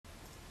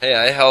Hey,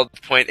 I held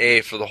point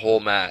A for the whole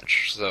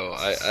match, so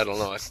I don't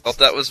know. I felt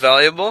that was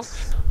valuable.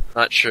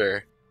 Not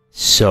sure.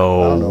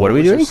 So, what are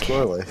we doing?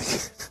 Score like?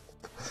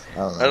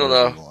 I don't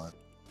know.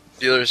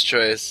 Dealer's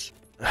choice.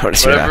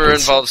 Whatever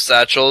involves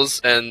satchels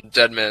and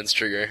Dead Man's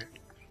Trigger.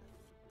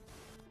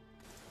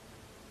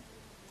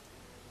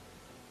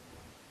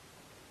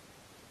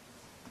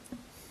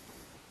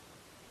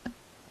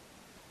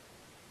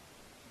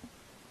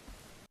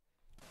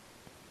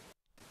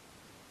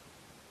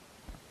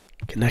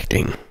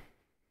 Connecting.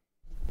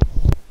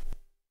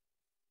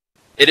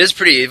 It is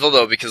pretty evil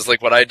though, because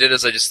like what I did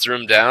is I just threw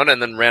him down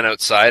and then ran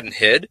outside and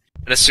hid.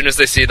 And as soon as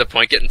they see the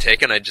point getting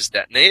taken, I just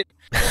detonate.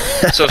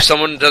 So if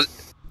someone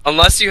does,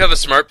 unless you have a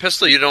smart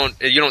pistol, you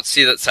don't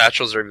see that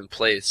satchels are even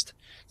placed.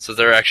 So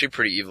they're actually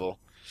pretty evil.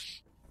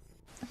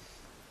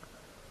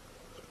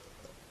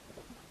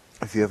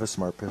 If you have a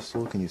smart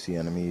pistol, can you see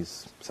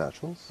enemies'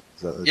 satchels?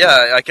 Is that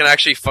Yeah, I can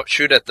actually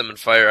shoot at them and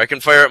fire. I can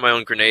fire at my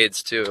own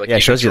grenades too. Like, yeah,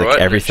 it shows you like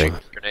everything.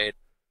 Grenade.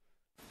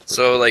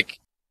 So like,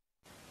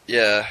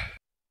 yeah,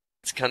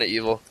 it's kind of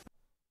evil.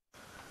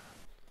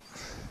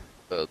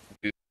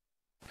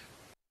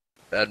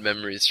 Bad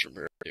memories from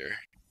earlier.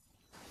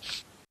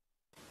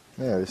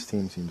 Yeah, this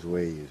team seems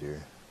way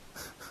easier.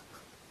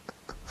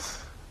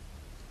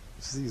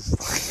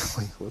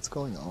 Like, what's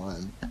going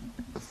on?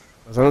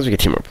 As long as we get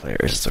 2 more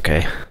players, it's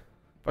okay.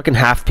 Fucking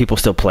half people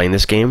still playing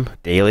this game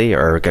daily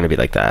are gonna be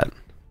like that.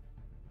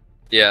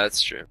 Yeah,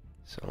 that's true.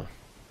 So,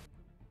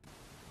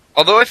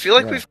 although I feel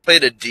like we've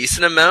played a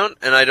decent amount,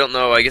 and I don't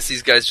know, I guess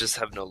these guys just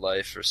have no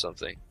life or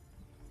something.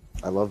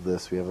 I love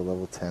this. We have a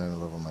level 10 and a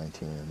level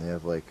 19, and they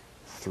have like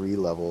 3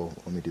 level,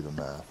 let me do the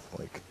math,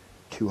 like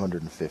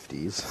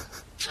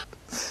 250s.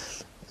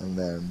 And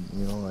then,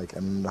 you know, like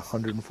I'm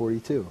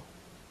 142.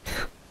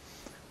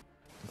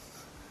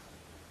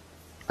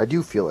 I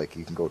do feel like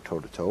you can go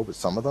toe-to-toe, but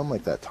some of them,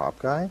 like that top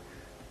guy,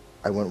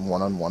 I went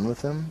one-on-one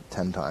with him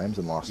 10 times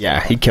and lost.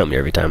 yeah, he'd kill me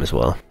every time as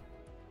well.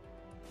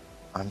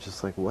 I'm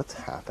just like, what's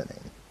happening?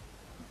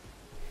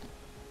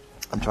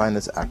 I'm trying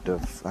this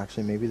active...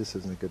 Actually, maybe this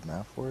isn't a good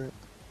map for it.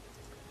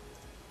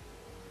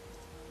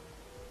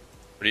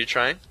 What are you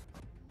trying?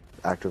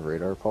 Active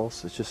radar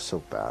pulse. It's just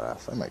so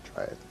badass. I might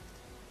try it.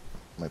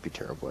 Might be a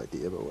terrible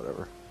idea, but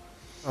whatever.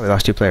 Oh, we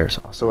lost 2 players.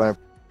 Awesome. So when I...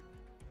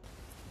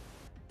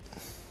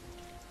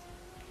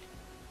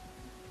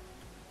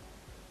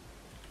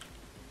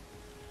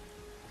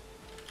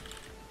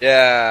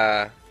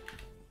 Yeah.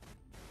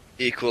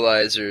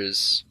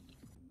 Equalizers.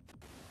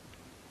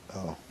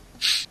 Oh.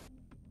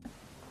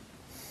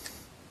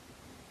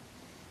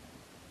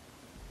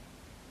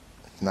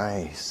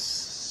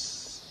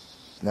 Nice.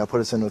 Now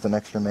put us in with an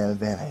extra man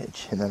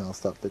advantage, and then I'll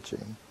stop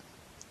bitching.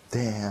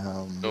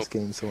 Damn, this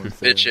game's so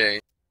unfair. Bitching.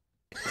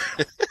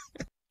 It's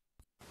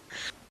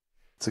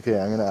okay,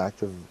 I'm gonna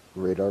active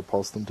radar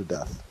pulse them to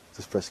death.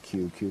 Just press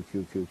Q, Q,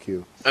 Q, Q,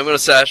 Q. I'm gonna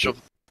satchel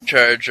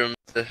charge them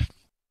to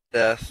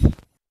death.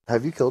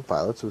 Have you killed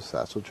pilots with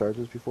satchel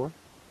charges before?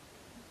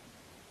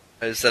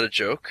 Is that a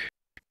joke?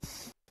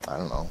 I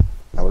don't know.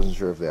 I wasn't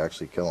sure if they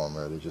actually kill them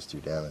or they just do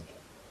damage.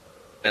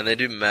 And they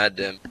do mad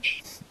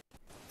damage.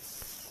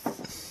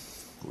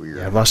 Weird.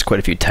 Yeah, I've lost quite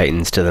a few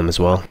Titans to them as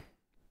well.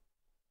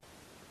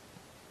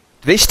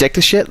 Do they stick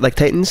to shit like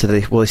Titans?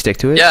 Will they stick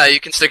to it? Yeah, you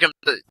can stick them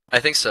to, I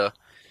think so.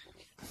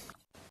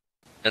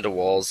 And to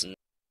walls and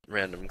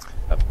random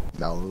stuff.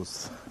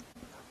 Mallows.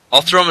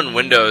 I'll throw them in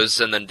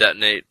windows and then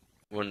detonate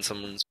when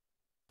someone's...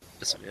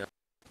 Yeah.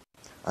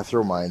 I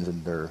throw mines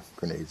and their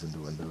grenades into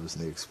windows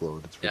and they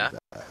explode. It's pretty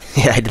bad.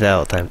 Yeah, I do that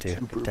all the time too.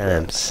 Super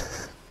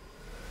Times.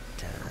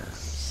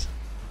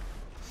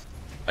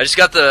 I just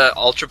got the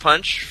Ultra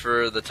Punch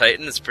for the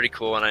Titan. It's pretty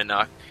cool when I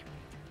knock.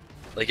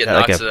 Like, it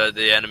knocks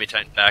the enemy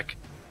Titan back.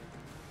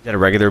 Is that a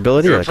regular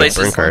ability or like a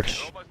burn card?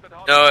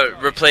 No, it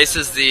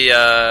replaces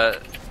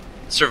the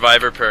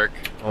Survivor perk.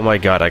 Oh my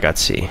god, I got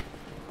C.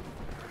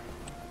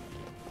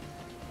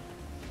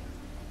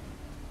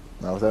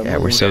 Yeah,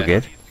 we're so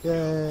good.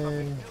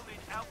 Yay.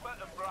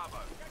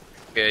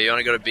 Okay, you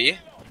wanna go to B?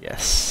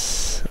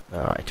 Yes.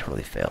 Oh, I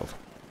totally failed.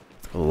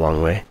 A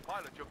long way.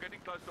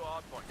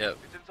 Yep.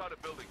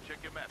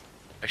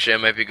 Actually, I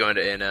might be going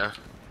to A now.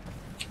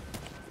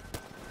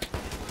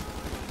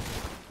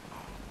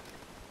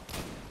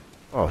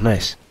 Oh,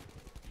 nice.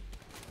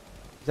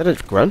 Is that a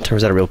grunt or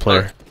is that a real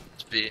player?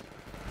 It's B.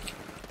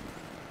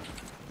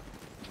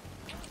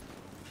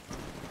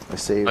 I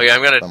saved Okay,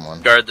 I'm gonna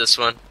someone. guard this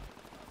one.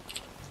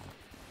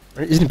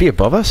 Isn't B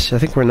above us? I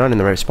think we're not in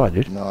the right spot,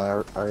 dude. No,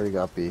 I already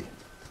got B.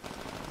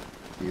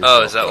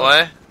 Oh, is that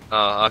why? Oh,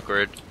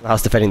 awkward.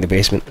 Lyle's defending the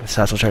basement with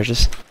satchel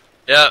charges.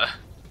 Yeah.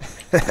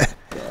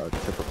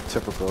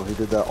 Typical. He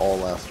did that all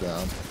last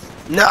round.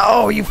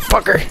 No, you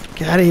fucker!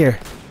 Get out of here.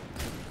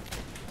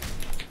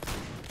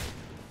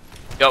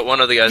 Got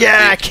one of the guys.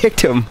 Yeah, I kicked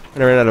him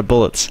and I ran out of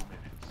bullets.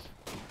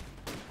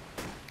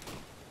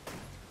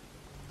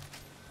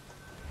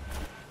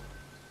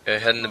 Okay,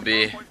 heading to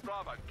B.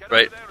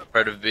 Right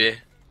part of B.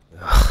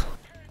 Ugh.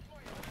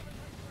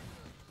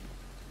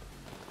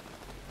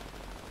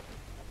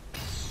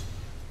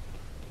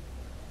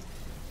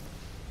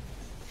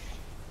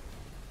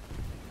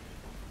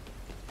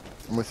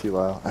 I'm with you,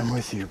 Lyle. I'm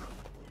with you.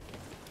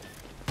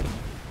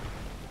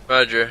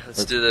 Roger,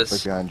 let's do Right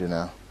this. behind you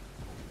now.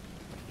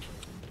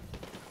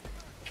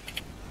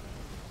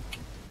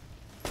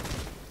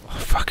 Oh,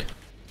 fuck.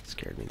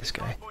 Scared me, this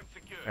guy.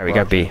 Alright, we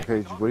got B.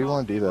 Okay, what do you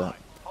want to do that?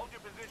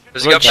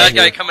 There's got that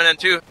guy coming in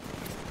too.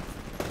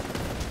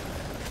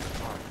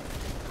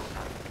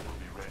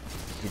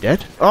 You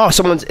dead? Oh,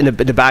 someone's in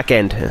the back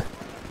end. Where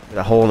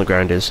the hole in the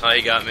ground is. Oh,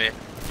 he got me.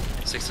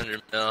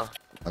 600 mil.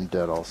 I'm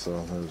dead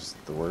also. That was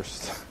the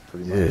worst,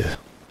 pretty much. Yeah.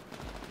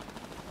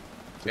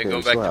 It's Okay, okay, going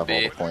we still back to have all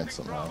B. the points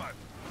somehow.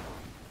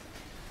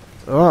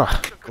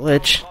 Oh,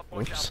 glitch.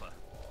 Oops.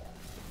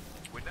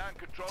 We're now in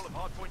control of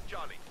hardpoint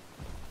Charlie.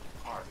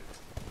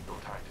 Your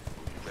Titan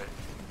will be ready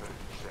in 30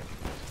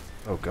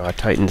 seconds. Oh god,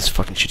 Titan's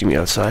fucking shooting me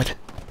outside.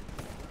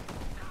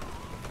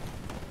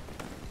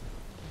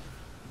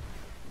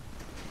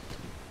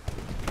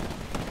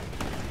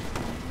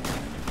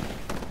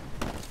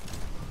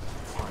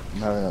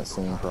 I'm having that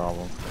same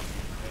problem.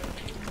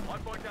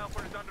 Hardpoint Alpha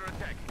is under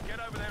attack. Get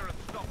over there and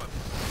stop him.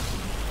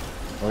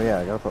 Oh yeah,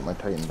 I gotta put my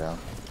Titan down.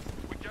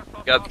 We just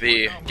lost Got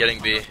B,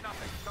 getting B. nothing.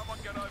 Someone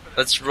get over there.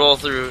 Let's roll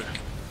through.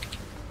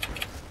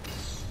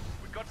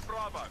 We've got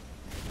Bravo.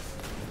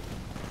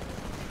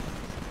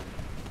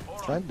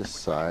 I'm trying to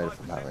decide if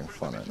I'm having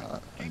fun or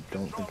not. I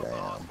don't think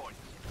I am.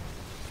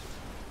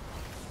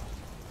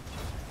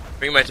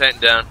 Bring my Titan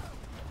down.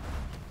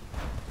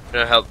 I'm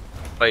gonna help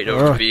fight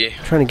over Oh, B.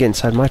 trying to get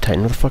inside my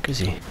Titan. Where the fuck is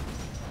he?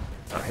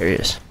 Oh, here he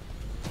is.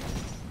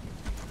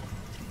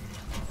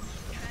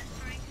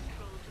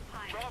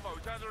 Bravo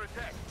is under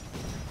attack.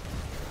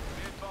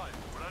 Be advised,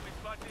 we're only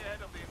slightly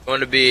ahead of the Going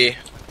to B.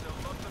 still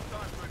lots of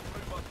time to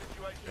improve our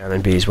situation. Yeah, I'm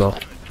in B as well.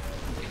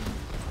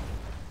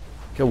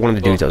 Kill one of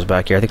the dudes that was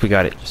back here. I think we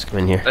got it. Just come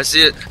in here. I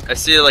see it. I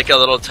see like a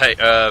little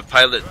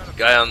pilot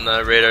guy on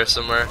the radar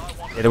somewhere.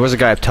 Yeah, there was a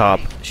guy up top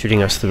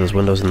shooting us through those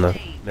windows in the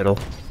middle.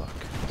 Fuck.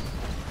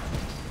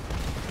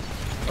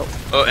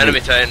 Oh, enemy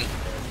Titan.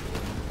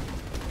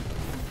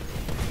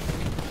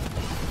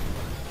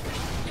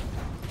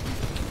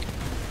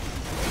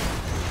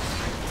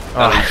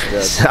 Oh,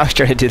 he's I was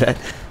trying to do that.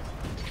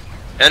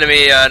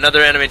 Enemy,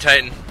 another enemy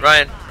Titan.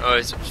 Ryan. Oh,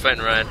 he's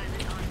fighting Ryan.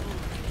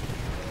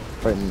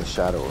 Right in the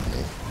shadow of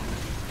me.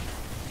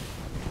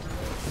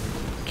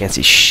 Can't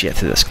see shit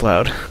through this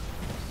cloud. You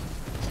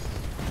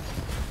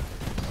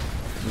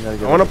gotta I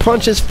get want to over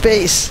punch his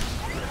face.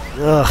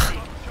 Ugh.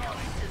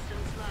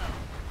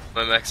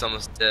 My mech's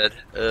almost dead.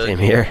 Same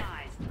here.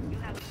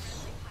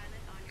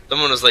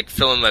 Someone was like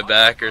filling my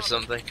back or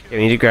something. Yeah,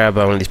 we need to grab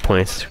one of these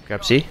points.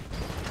 Grab C.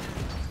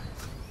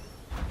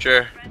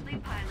 Sure.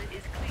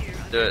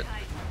 Do it.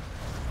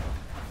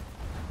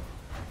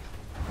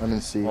 I'm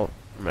in C. Oh,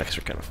 mechs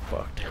are kind of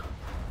fucked.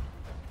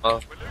 Oh,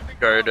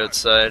 guard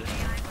outside.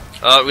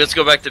 Oh, let's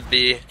go back to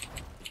B.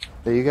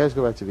 Hey, you guys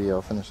go back to B.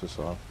 I'll finish this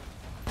off.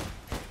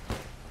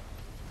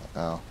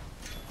 Oh.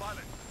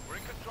 Pilot, we're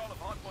in control of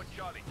hardpoint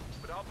Charlie,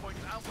 but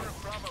hardpoint Alpha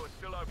and Bravo are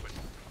still open.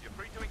 You're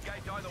free to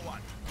engage either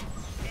one.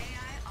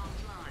 AI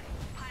offline.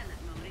 Pilot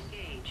mode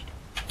engaged.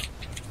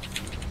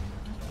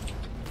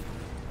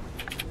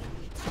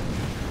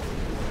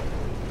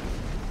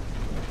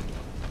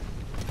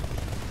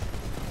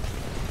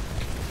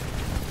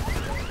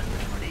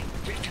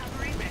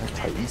 My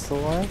Titan's still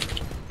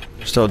alive?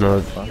 There's still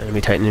another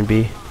enemy Titan in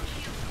B.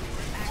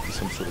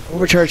 Some sort of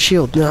Overcharge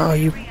shield. No,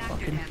 you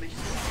fucking.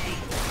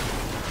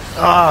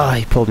 Ah,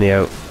 he pulled me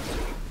out.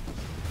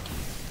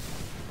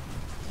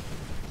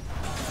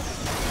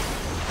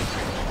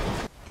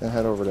 Can I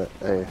head over to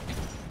A?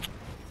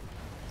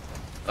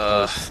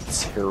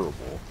 It's terrible.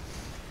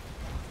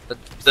 The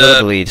Still have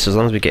the lead, so as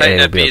long as we get A, Titan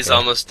we'll at be B is okay.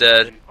 almost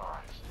dead.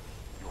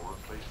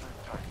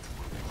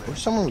 I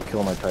wish someone would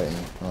kill my Titan.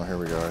 Oh, here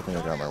we go. I think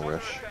I got my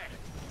wish.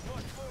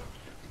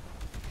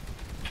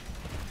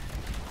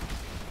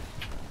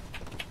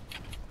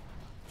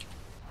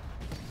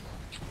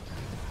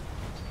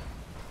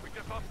 We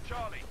just lost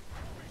Charlie.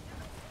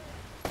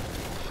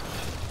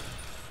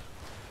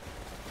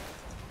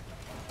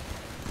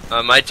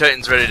 My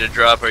Titan's ready to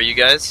drop. Are you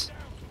guys?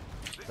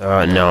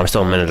 No, I'm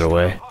still a minute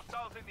away.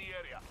 Hostiles in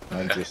the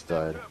area. I just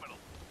died.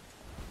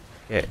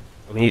 Okay,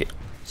 we need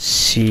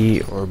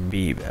C or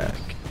B back.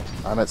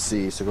 I'm at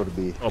C, so go to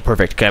B. Oh,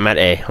 perfect. Okay, I'm at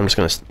A. I'm just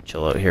gonna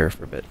chill out here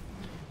for a bit.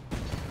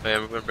 Oh, yeah,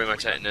 I'm gonna bring my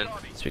Titan in.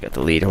 So we got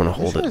the lead. I want to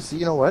hold it. C,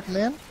 you know what,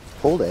 man?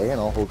 Hold A and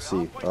I'll hold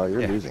C. Oh,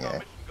 you're Yeah. losing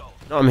A.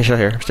 No, I'm still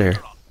here. I'm still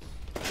here.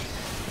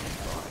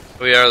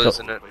 We are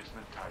losing it.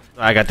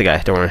 I got the guy.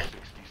 Don't worry.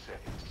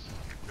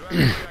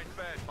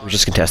 We're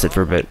just contested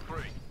for a bit.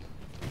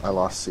 I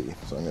lost C,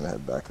 so I'm gonna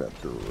head back that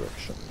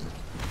direction.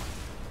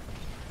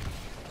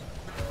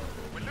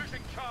 We're losing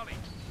Charlie.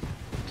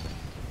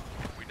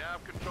 We now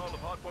have control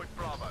of hardpoint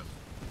Bravo.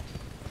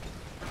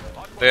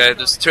 Okay,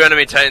 there's two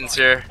enemy Titans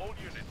here. All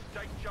units,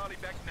 take Charlie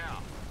back now.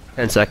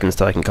 10 seconds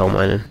till I can call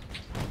mine in.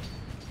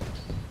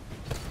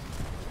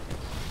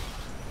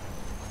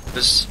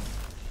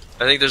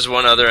 I think there's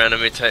one other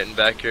enemy Titan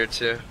back here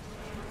too.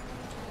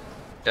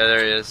 Yeah,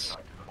 there he is.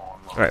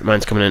 Alright,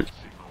 mine's coming in.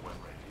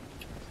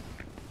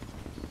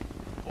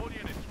 All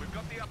units, we've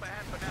got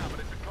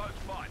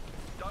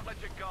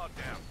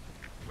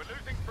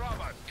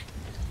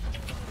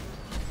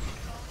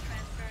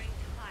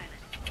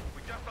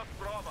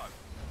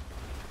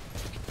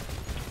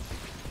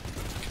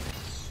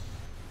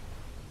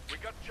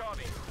got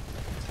Charlie.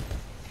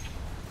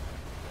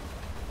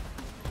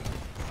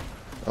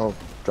 Oh,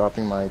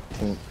 dropping my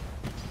taint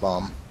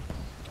bomb.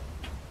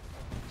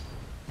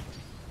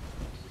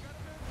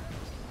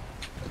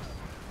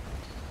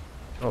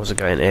 Oh, there's a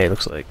guy in A,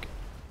 looks like.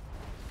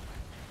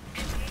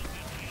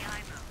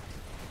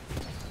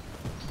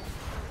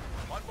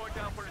 One point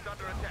down for is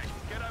under attack.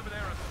 Get over there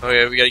and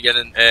Okay, we gotta get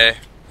in A.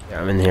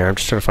 Yeah, I'm in here. I'm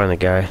just trying to find the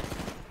guy.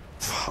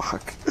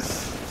 Fuck.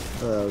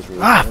 That was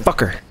really Ah, funny.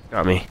 fucker!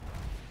 Got me.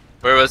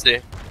 Where was he?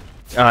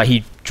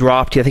 He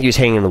dropped. I think he was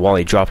hanging in the wall.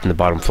 He dropped in the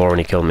bottom floor when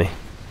he killed me.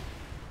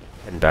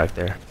 Heading back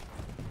there.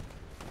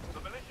 the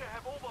militia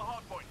have all the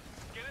hard points.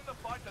 Get in the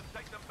fight and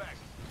take them back.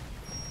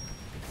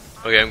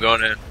 Okay, I'm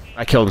going in.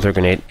 I killed him with a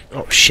grenade.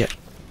 Oh shit!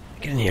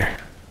 Get in here.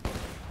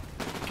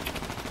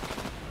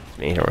 It's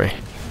me, don't worry.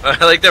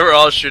 I like that we're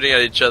all shooting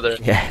at each other.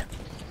 Yeah.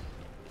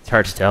 It's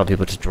hard to tell.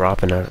 People just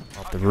dropping out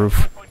off the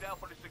roof. Point down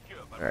for is secure.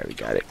 But All right, we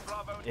got it.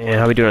 Bravo And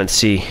how we doing on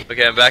C?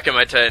 Okay, I'm back at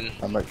my Titan.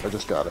 I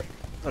just got it.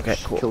 Okay,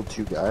 cool. Killed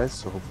 2 guys,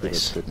 so hopefully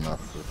Nice. that's good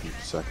enough for a few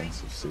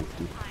seconds of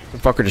safety. The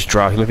fucker just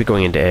dropped. He might be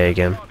going into A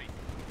again.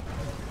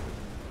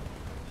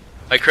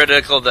 I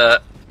critical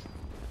that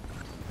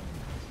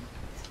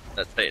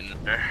Titan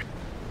there.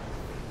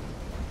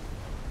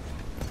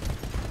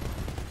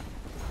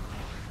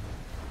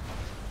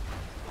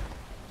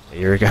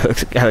 Your guy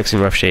looks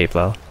in rough shape,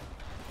 Lyle.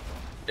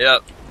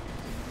 Yep.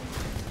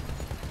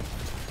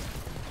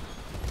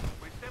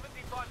 with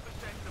 75%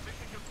 of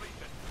mission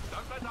completion.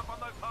 Don't let up on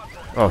those hard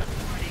points.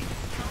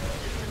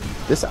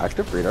 Oh, This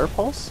active radar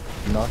pulse,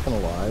 not gonna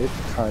lie,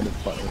 kind of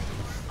funny.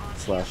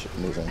 Slash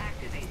amazing.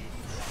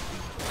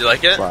 You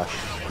like it? Slash,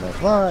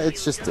 well,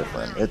 it's just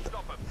different. It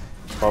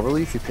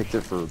probably if you picked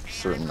it for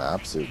certain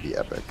maps, it would be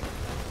epic.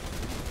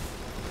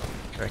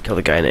 I killed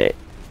the guy in A.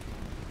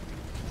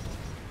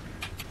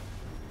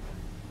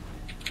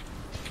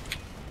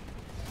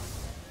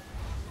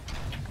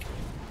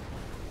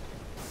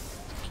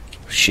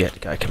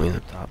 Shit, guy coming in the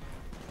top.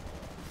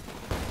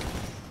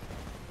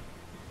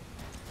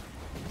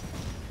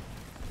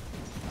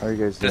 How are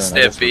you guys doing? Just I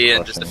stay guess at B we're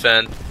and just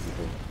crushing. defend.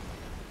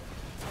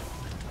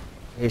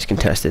 He's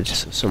contested.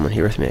 Just someone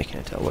here with me. I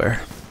can't tell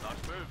where. Nice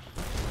moves.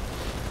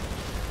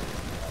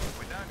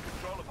 We're now in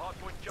control of hard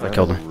point I Charlie.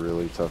 killed have him. a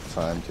really tough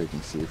time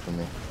taking C from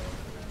me.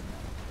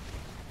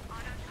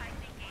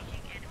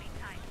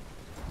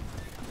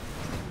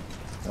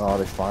 Oh,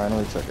 they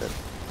finally took it.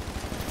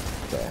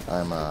 Okay,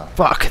 I'm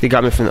Fuck! They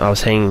got me from. I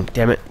was hanging.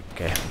 Damn it.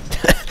 Okay.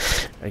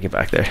 I get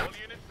back there. All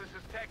units, this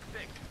is Tech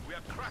 6. We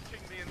are crushing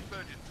the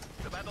insurgents.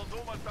 The battle's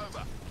almost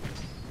over.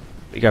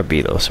 We got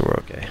B though, so we're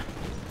okay.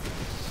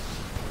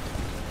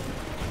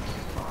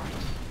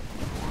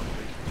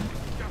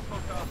 Just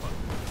lost Alpha.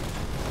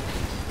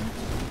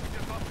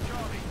 Just lost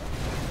Charlie.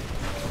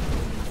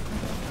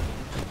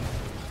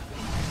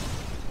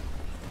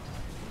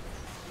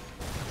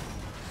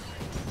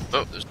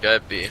 Oh, there's a guy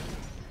at B.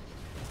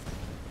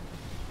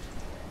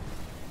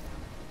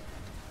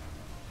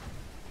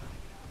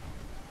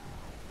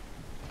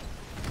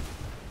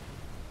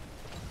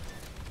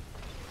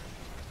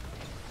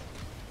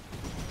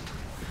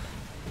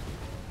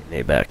 Getting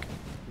A back.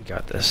 We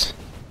got this.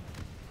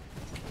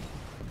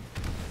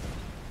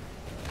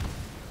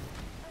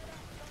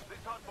 This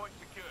hard point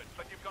secured,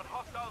 but you've got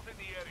hostiles in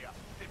the area.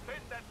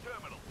 Defend that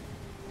terminal.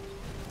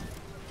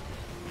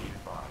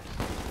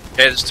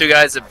 Okay, there's 2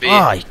 guys at B.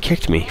 Ah, he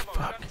kicked me.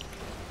 Fuck.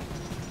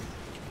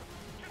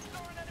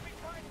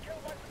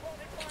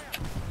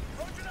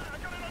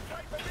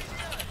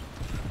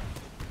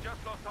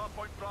 Just lost hard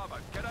point Bravo.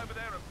 Get over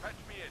there and patch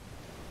me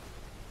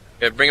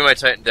in. Okay, bringing my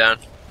Titan down.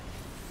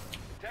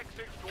 Tech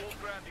 6 to all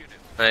ground units.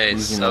 Nice,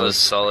 Easy that mode. was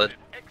solid.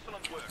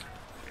 Excellent work.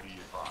 Be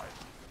advised,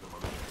 the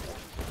militia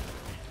forces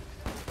have been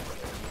defeated. Let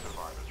any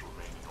survivors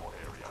remain in your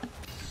area. Do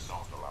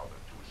not allow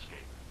them to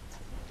escape.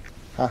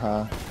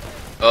 haha.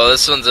 Oh,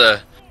 this one's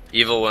a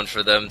evil one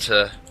for them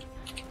to...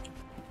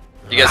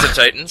 You guys have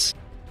Titans?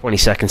 20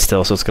 seconds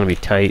still, so it's gonna be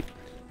tight.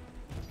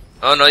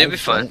 Oh no, you'll be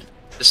fine.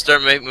 Just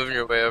start moving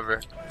your way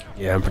over.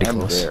 Yeah, I'm pretty I'm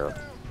close. there.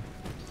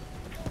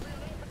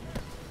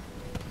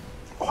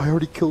 Oh, I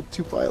already killed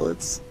 2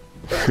 pilots.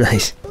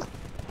 Nice.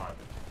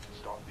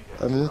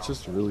 I mean, it's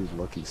just a really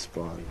lucky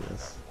spot, I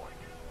guess.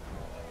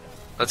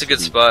 That's a good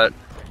spot.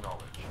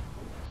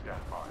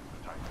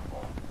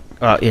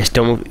 Yes,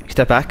 don't move.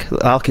 Step back.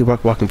 I'll keep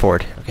walking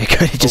forward. Okay,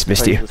 good. He just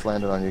missed Titan you. Just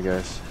landed on you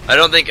guys. I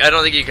don't think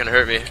you can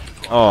hurt me.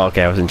 Oh,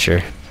 okay. I wasn't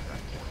sure.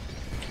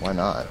 Why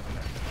not?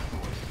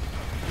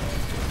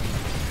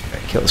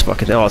 Alright, kill this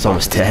fucking. Oh, it's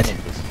almost dead.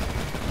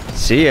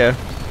 See ya.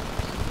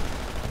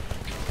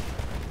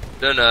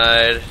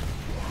 Denied.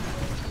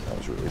 That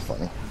was really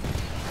funny.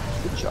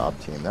 Good job,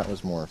 team. That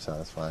was more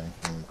satisfying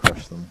when we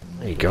crushed them. in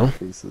There you their go.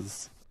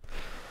 Faces.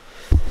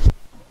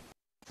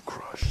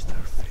 Crush their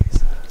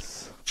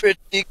faces.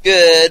 Pretty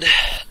good.